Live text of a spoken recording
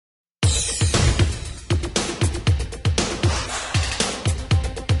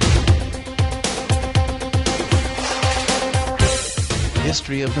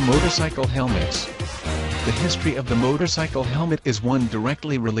history of the motorcycle helmets. The history of the motorcycle helmet is one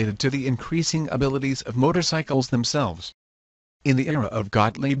directly related to the increasing abilities of motorcycles themselves. In the era of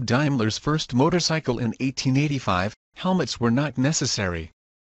Gottlieb Daimler's first motorcycle in 1885, helmets were not necessary.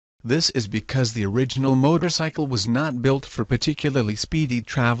 This is because the original motorcycle was not built for particularly speedy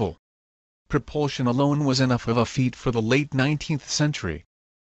travel. Propulsion alone was enough of a feat for the late 19th century.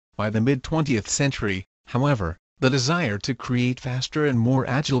 By the mid-20th century, however, the desire to create faster and more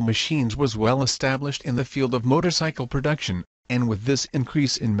agile machines was well established in the field of motorcycle production, and with this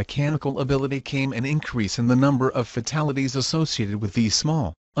increase in mechanical ability came an increase in the number of fatalities associated with these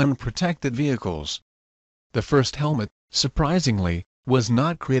small, unprotected vehicles. The first helmet, surprisingly, was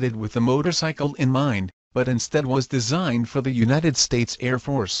not created with the motorcycle in mind, but instead was designed for the United States Air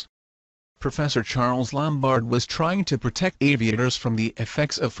Force. Professor Charles Lombard was trying to protect aviators from the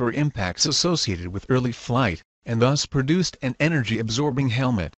effects of fire impacts associated with early flight, and thus produced an energy-absorbing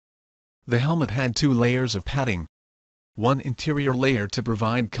helmet. The helmet had two layers of padding. One interior layer to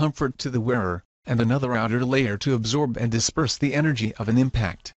provide comfort to the wearer, and another outer layer to absorb and disperse the energy of an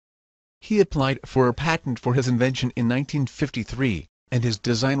impact. He applied for a patent for his invention in 1953, and his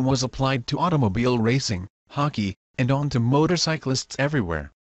design was applied to automobile racing, hockey, and on to motorcyclists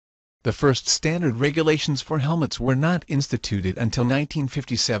everywhere. The first standard regulations for helmets were not instituted until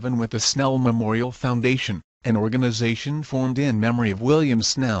 1957 with the Snell Memorial Foundation, an organization formed in memory of William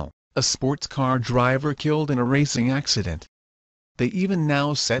Snell, a sports car driver killed in a racing accident. They even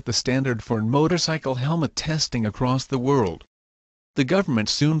now set the standard for motorcycle helmet testing across the world. The government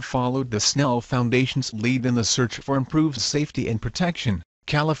soon followed the Snell Foundation's lead in the search for improved safety and protection.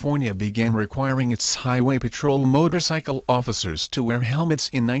 California began requiring its highway patrol motorcycle officers to wear helmets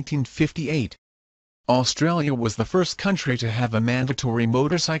in 1958. Australia was the first country to have a mandatory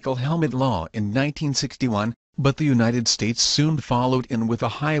motorcycle helmet law in 1961, but the United States soon followed in with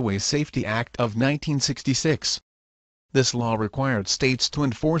a Highway Safety Act of 1966. This law required states to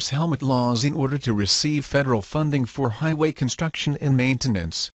enforce helmet laws in order to receive federal funding for highway construction and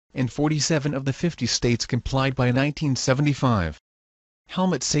maintenance, and 47 of the 50 states complied by 1975.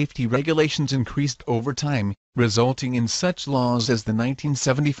 Helmet safety regulations increased over time, resulting in such laws as the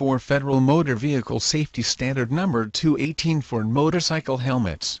 1974 Federal Motor Vehicle Safety Standard No. 218 for motorcycle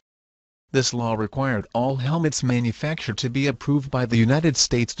helmets. This law required all helmets manufactured to be approved by the United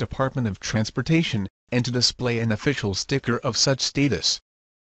States Department of Transportation, and to display an official sticker of such status.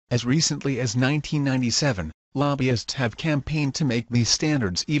 As recently as 1997, lobbyists have campaigned to make these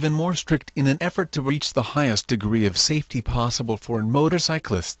standards even more strict in an effort to reach the highest degree of safety possible for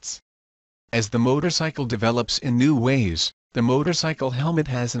motorcyclists. As the motorcycle develops in new ways, the motorcycle helmet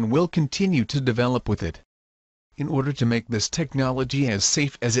has and will continue to develop with it. In order to make this technology as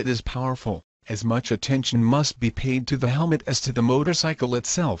safe as it is powerful, as much attention must be paid to the helmet as to the motorcycle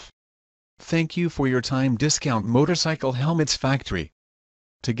itself. Thank you for your time. Discount Motorcycle Helmets Factory.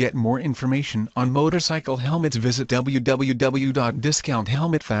 To get more information on motorcycle helmets, visit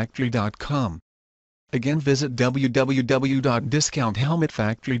www.discounthelmetfactory.com. Again, visit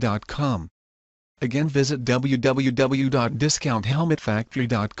www.discounthelmetfactory.com. Again, visit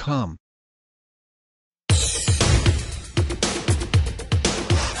www.discounthelmetfactory.com.